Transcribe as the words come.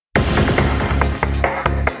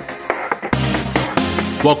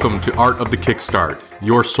Welcome to Art of the Kickstart,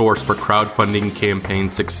 your source for crowdfunding campaign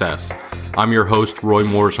success. I'm your host, Roy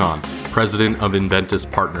Morjan, president of Inventus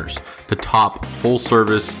Partners, the top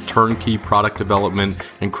full-service turnkey product development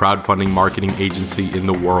and crowdfunding marketing agency in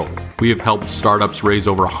the world. We have helped startups raise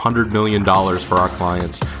over $100 million for our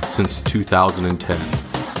clients since 2010.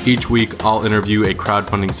 Each week, I'll interview a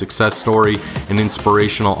crowdfunding success story, an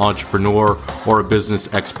inspirational entrepreneur, or a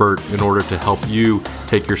business expert in order to help you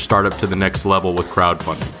take your startup to the next level with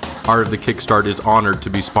crowdfunding. Art of the Kickstart is honored to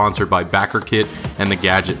be sponsored by BackerKit and the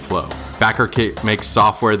Gadget Flow. BackerKit makes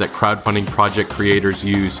software that crowdfunding project creators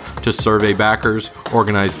use to survey backers,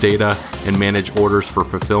 organize data, and manage orders for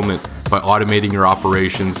fulfillment by automating your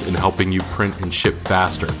operations and helping you print and ship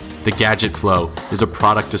faster. The Gadget Flow is a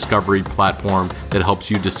product discovery platform that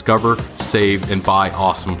helps you discover, save, and buy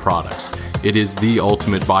awesome products. It is the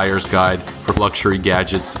ultimate buyer's guide for luxury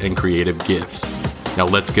gadgets and creative gifts. Now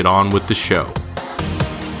let's get on with the show.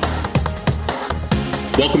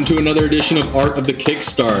 Welcome to another edition of Art of the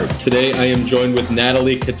Kickstart. Today I am joined with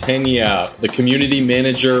Natalie Catania, the community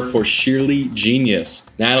manager for Sheerly Genius.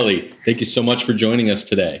 Natalie, thank you so much for joining us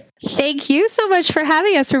today. Thank you so much for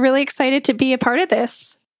having us. We're really excited to be a part of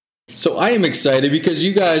this. So I am excited because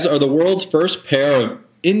you guys are the world's first pair of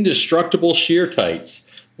indestructible sheer tights.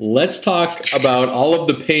 Let's talk about all of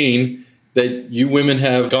the pain that you women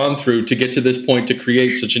have gone through to get to this point to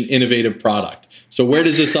create such an innovative product. So where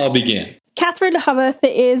does this all begin? Catherine Hummuth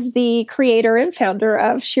is the creator and founder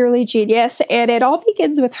of Sheerly Genius, and it all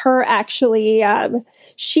begins with her actually.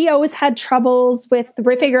 She always had troubles with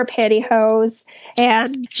ripping her pantyhose,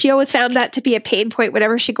 and she always found that to be a pain point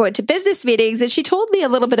whenever she'd go into business meetings. And she told me a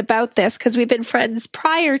little bit about this because we've been friends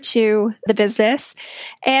prior to the business.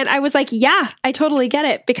 And I was like, yeah, I totally get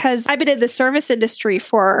it, because I've been in the service industry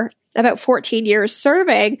for about 14 years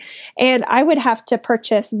serving, and I would have to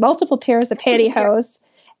purchase multiple pairs of pantyhose.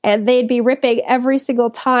 And they'd be ripping every single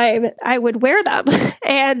time I would wear them.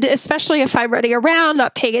 And especially if I'm running around,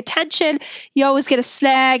 not paying attention, you always get a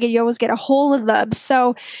snag and you always get a hole in them.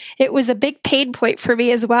 So it was a big pain point for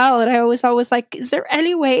me as well. And I was always like, is there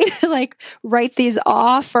any way to write these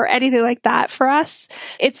off or anything like that for us?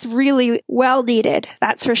 It's really well needed.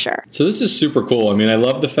 That's for sure. So this is super cool. I mean, I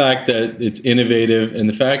love the fact that it's innovative and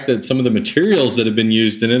the fact that some of the materials that have been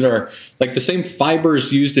used in it are like the same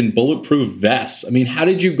fibers used in bulletproof vests. I mean, how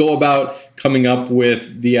did you go about coming up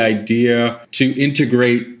with the idea to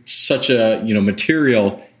integrate such a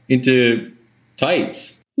material into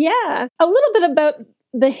tights? Yeah, a little bit about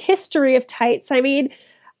the history of tights. I mean,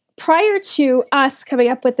 prior to us coming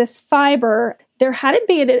up with this fiber, there hadn't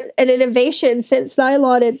been an innovation since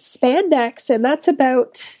nylon and spandex, and that's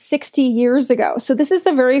about 60 years ago. So this is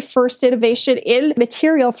the very first innovation in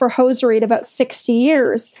material for hosiery in about 60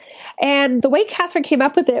 years. And the way Catherine came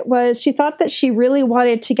up with it was she thought that she really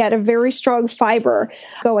wanted to get a very strong fiber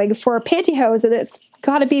going for a pantyhose, and it's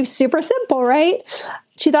got to be super simple, right?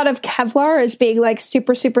 She thought of Kevlar as being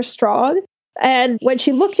super, super strong. And when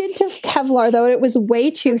she looked into Kevlar, though, it was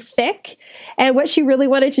way too thick. And what she really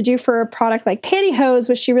wanted to do for a product like pantyhose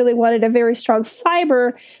was she really wanted a very strong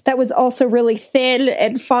fiber that was also really thin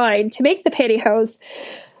and fine to make the pantyhose.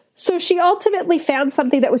 So she ultimately found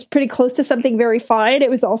something that was pretty close to something very fine.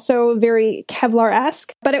 It was also very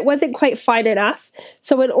Kevlar-esque, but it wasn't quite fine enough.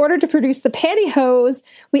 So in order to produce the pantyhose,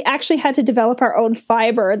 we actually had to develop our own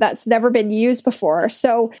fiber that's never been used before.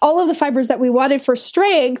 So all of the fibers that we wanted for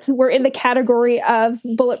strength were in the category of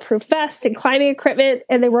bulletproof vests and climbing equipment,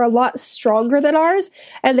 and they were a lot stronger than ours,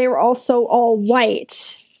 and they were also all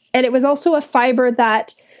white. And it was also a fiber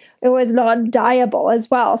that it was non-dyeable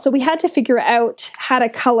as well. So we had to figure out how to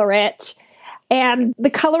color it. And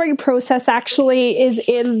the coloring process actually is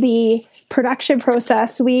in the production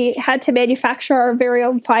process. We had to manufacture our very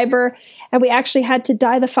own fiber, and we actually had to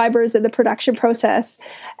dye the fibers in the production process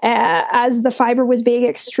as the fiber was being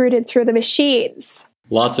extruded through the machines.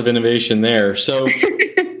 Lots of innovation there. So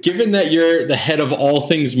given that you're the head of all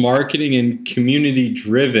things marketing and community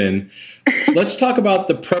driven, let's talk about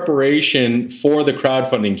the preparation for the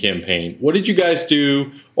crowdfunding campaign. What did you guys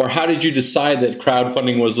do, or how did you decide that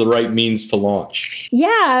crowdfunding was the right means to launch?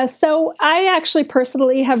 Yeah, so I actually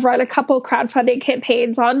personally have run a couple crowdfunding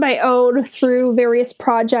campaigns on my own through various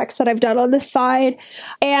projects that I've done on the side.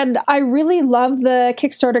 And I really love the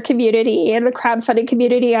Kickstarter community and the crowdfunding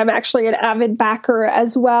community. I'm actually an avid backer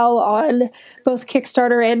as well on both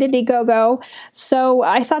Kickstarter and Indiegogo. So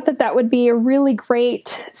I thought that that would be a really great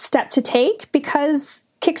step to take, because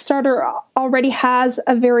Kickstarter already has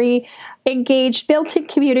a very engaged built-in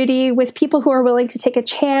community with people who are willing to take a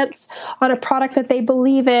chance on a product that they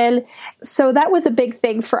believe in. So that was a big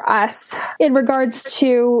thing for us. In regards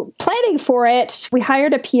to planning for it, we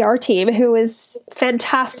hired a PR team who was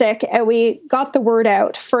fantastic, and we got the word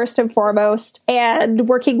out first and foremost, and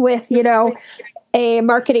working with, a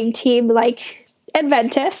marketing team like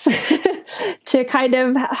Inventus to kind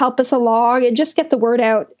of help us along and just get the word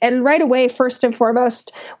out. And right away, first and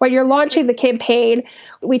foremost, when you're launching the campaign,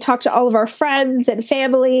 we talked to all of our friends and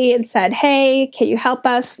family and said, hey, can you help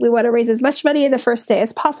us? We want to raise as much money in the first day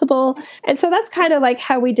as possible. And so that's kind of like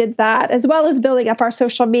how we did that, as well as building up our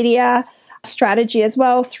social media strategy as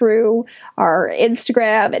well through our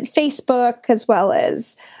Instagram and Facebook, as well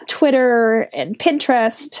as Twitter and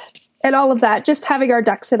Pinterest. And all of that, just having our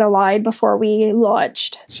ducks in a line before we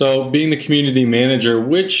launched. So being the community manager,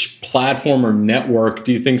 which platform or network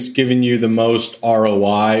do you think's given you the most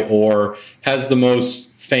ROI or has the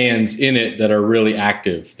most fans in it that are really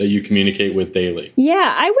active that you communicate with daily?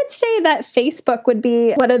 Yeah, I would say that Facebook would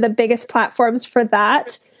be one of the biggest platforms for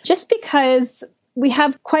that, just because we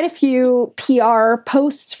have quite a few PR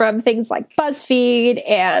posts from things like BuzzFeed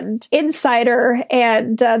and Insider,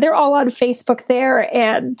 and they're all on Facebook there.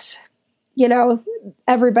 And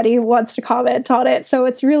everybody wants to comment on it. So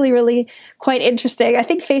it's really, really quite interesting. I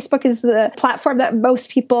think Facebook is the platform that most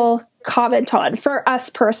people comment on for us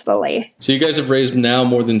personally. So you guys have raised now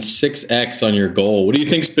more than 6x on your goal. What do you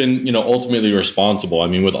think's been, ultimately responsible? I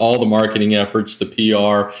mean, with all the marketing efforts, the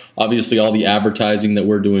PR, obviously all the advertising that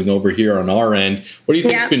we're doing over here on our end, what do you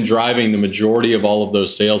think's been driving the majority of all of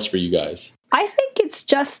those sales for you guys? I think it's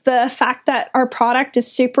just the fact that our product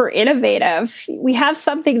is super innovative. We have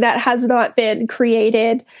something that has not been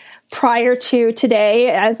created prior to today,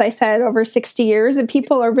 as I said, over 60 years, and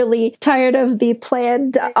people are really tired of the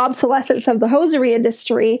planned obsolescence of the hosiery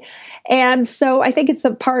industry. And so I think it's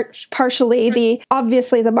partially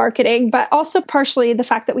obviously the marketing, but also partially the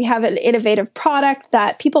fact that we have an innovative product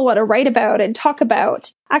that people want to write about and talk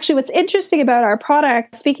about. Actually, what's interesting about our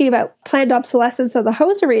product, speaking about planned obsolescence of the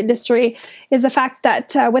hosiery industry, is the fact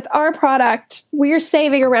that with our product, we're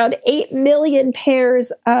saving around 8 million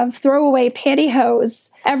pairs of throwaway pantyhose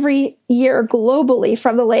every year globally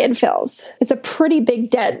from the landfills. It's a pretty big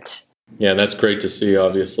dent. Yeah, that's great to see,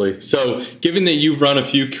 obviously. So given that you've run a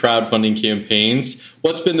few crowdfunding campaigns,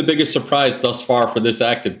 what's been the biggest surprise thus far for this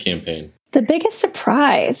active campaign? The biggest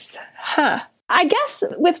surprise? I guess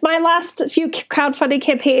with my last few crowdfunding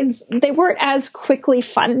campaigns, they weren't as quickly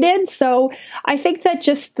funded. So I think that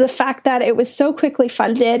just the fact that it was so quickly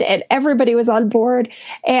funded and everybody was on board,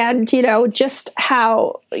 and, just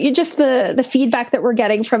the feedback that we're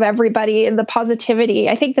getting from everybody and the positivity,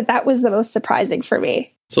 I think that was the most surprising for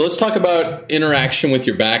me. So let's talk about interaction with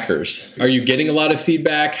your backers. Are you getting a lot of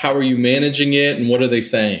feedback? How are you managing it? And what are they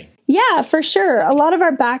saying? Yeah, for sure. A lot of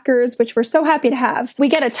our backers, which we're so happy to have, we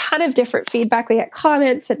get a ton of different feedback. We get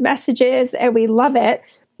comments and messages, and we love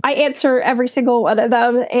it. I answer every single one of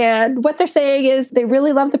them. And what they're saying is they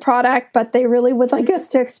really love the product, but they really would like us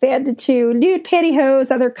to expand it to nude pantyhose,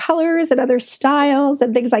 other colors and other styles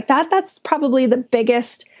and things like that. That's probably the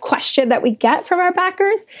biggest question that we get from our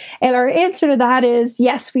backers. And our answer to that is,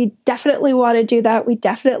 yes, we definitely want to do that. We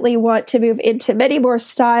definitely want to move into many more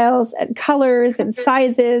styles and colors and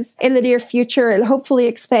sizes in the near future and hopefully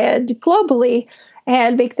expand globally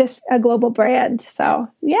and make this a global brand. So,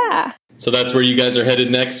 yeah. So that's where you guys are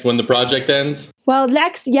headed next when the project ends? Well,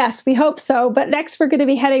 next, yes, we hope so. But next, we're going to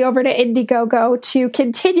be heading over to Indiegogo to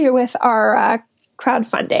continue with our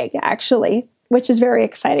crowdfunding, actually, which is very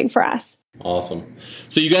exciting for us. Awesome.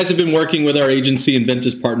 So you guys have been working with our agency,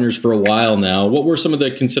 Inventus Partners, for a while now. What were some of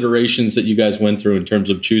the considerations that you guys went through in terms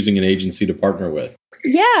of choosing an agency to partner with?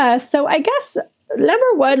 Yeah, so I guess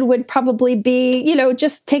number one would probably be,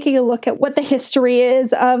 just taking a look at what the history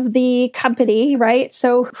is of the company, right?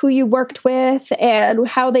 So who you worked with and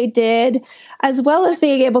how they did, as well as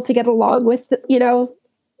being able to get along with,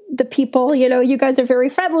 the people. You guys are very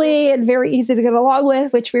friendly and very easy to get along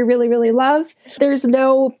with, which we really, really love. There's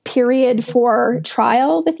no period for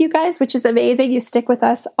trial with you guys, which is amazing. You stick with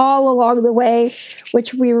us all along the way,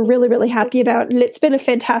 which we were really, really happy about. And it's been a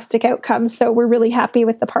fantastic outcome. So we're really happy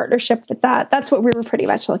with the partnership with that. That's what we were pretty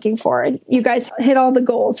much looking for. And you guys hit all the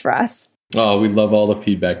goals for us. Oh, we love all the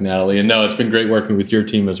feedback, Natalie. And no, it's been great working with your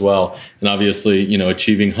team as well. And obviously,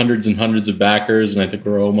 achieving hundreds and hundreds of backers. And I think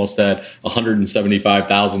we're almost at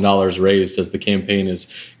 $175,000 raised as the campaign is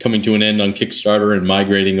coming to an end on Kickstarter and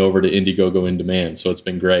migrating over to Indiegogo In Demand. So it's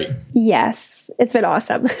been great. Yes, it's been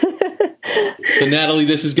awesome. So, Natalie,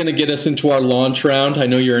 this is going to get us into our launch round. I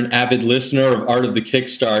know you're an avid listener of Art of the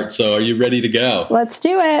Kickstart, so are you ready to go? Let's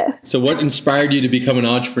do it. So what inspired you to become an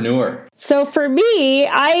entrepreneur? So for me,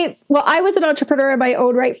 I was an entrepreneur in my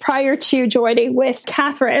own right prior to joining with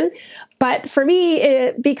Catherine. But for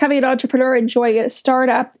me, becoming an entrepreneur and joining a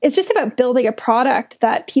startup, it's just about building a product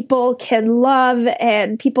that people can love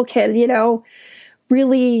and people can,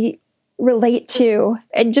 really relate to,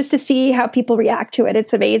 and just to see how people react to it.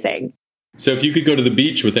 It's amazing. So if you could go to the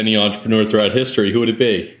beach with any entrepreneur throughout history, who would it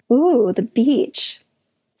be? Ooh, the beach.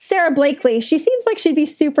 Sarah Blakely. She seems like she'd be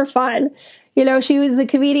super fun. She was a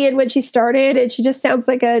comedian when she started, and she just sounds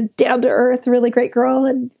like a down-to-earth, really great girl,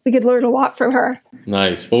 and we could learn a lot from her.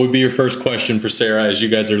 Nice. What would be your first question for Sarah as you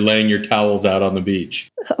guys are laying your towels out on the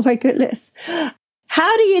beach? Oh, my goodness.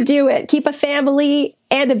 How do you do it? Keep a family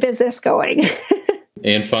and a business going.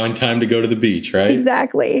 And find time to go to the beach, right?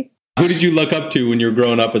 Exactly. Who did you look up to when you were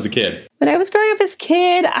growing up as a kid? When I was growing up as a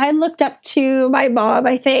kid, I looked up to my mom,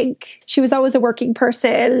 I think. She was always a working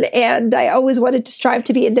person, and I always wanted to strive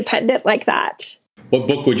to be independent like that. What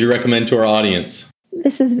book would you recommend to our audience?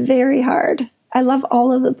 This is very hard. I love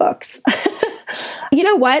all of the books. You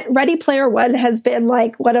know what? Ready Player One has been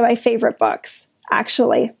like one of my favorite books,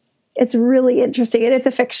 actually. It's really interesting, and it's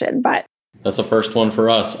a fiction, but... That's the first one for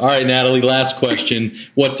us. All right, Natalie, last question.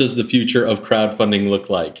 What does the future of crowdfunding look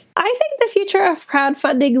like? I think the future of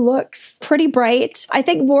crowdfunding looks pretty bright. I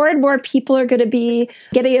think more and more people are going to be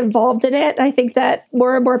getting involved in it. I think that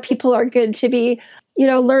more and more people are going to be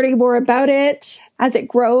learning more about it as it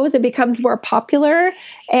grows and becomes more popular.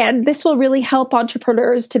 And this will really help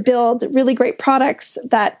entrepreneurs to build really great products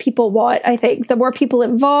that people want. I think the more people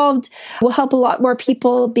involved will help a lot more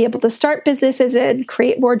people be able to start businesses and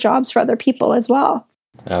create more jobs for other people as well.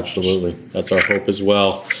 Absolutely. That's our hope as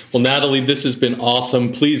well. Well, Natalie, this has been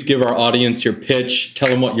awesome. Please give our audience your pitch. Tell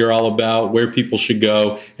them what you're all about, where people should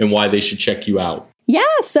go, and why they should check you out. Yeah,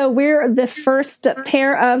 so we're the first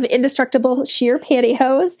pair of indestructible sheer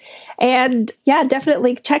pantyhose. And yeah,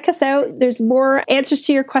 definitely check us out. There's more answers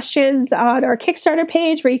to your questions on our Kickstarter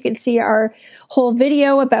page where you can see our whole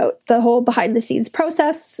video about the whole behind the scenes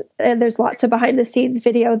process. And there's lots of behind the scenes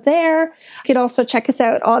video there. You can also check us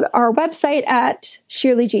out on our website at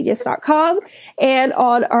sheerlygenius.com and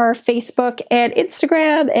on our Facebook and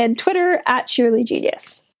Instagram and Twitter at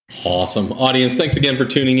sheerlygenius. Awesome. Audience, thanks again for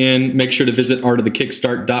tuning in. Make sure to visit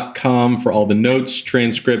artofthekickstart.com for all the notes,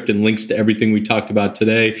 transcript, and links to everything we talked about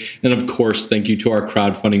today. And of course, thank you to our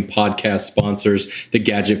crowdfunding podcast sponsors, The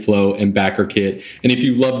Gadget Flow and Backer Kit. And if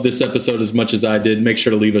you loved this episode as much as I did, make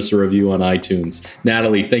sure to leave us a review on iTunes.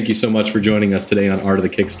 Natalie, thank you so much for joining us today on Art of the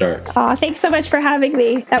Kickstart. Thanks so much for having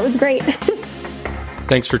me. That was great.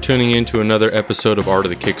 Thanks for tuning in to another episode of Art of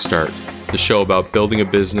the Kickstart, the show about building a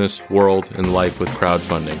business, world, and life with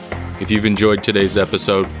crowdfunding. If you've enjoyed today's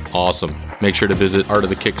episode, awesome. Make sure to visit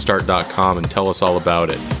artofthekickstart.com and tell us all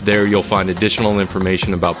about it. There you'll find additional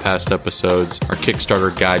information about past episodes, our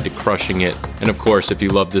Kickstarter guide to crushing it, and of course, if you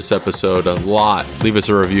love this episode a lot, leave us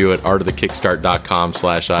a review at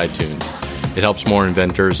artofthekickstart.com/iTunes. It helps more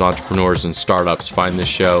inventors, entrepreneurs, and startups find this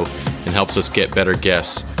show and helps us get better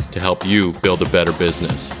guests to help you build a better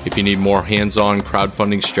business. If you need more hands-on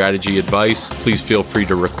crowdfunding strategy advice, please feel free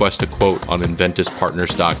to request a quote on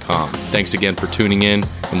inventuspartners.com. Thanks again for tuning in,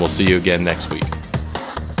 and we'll see you again next week.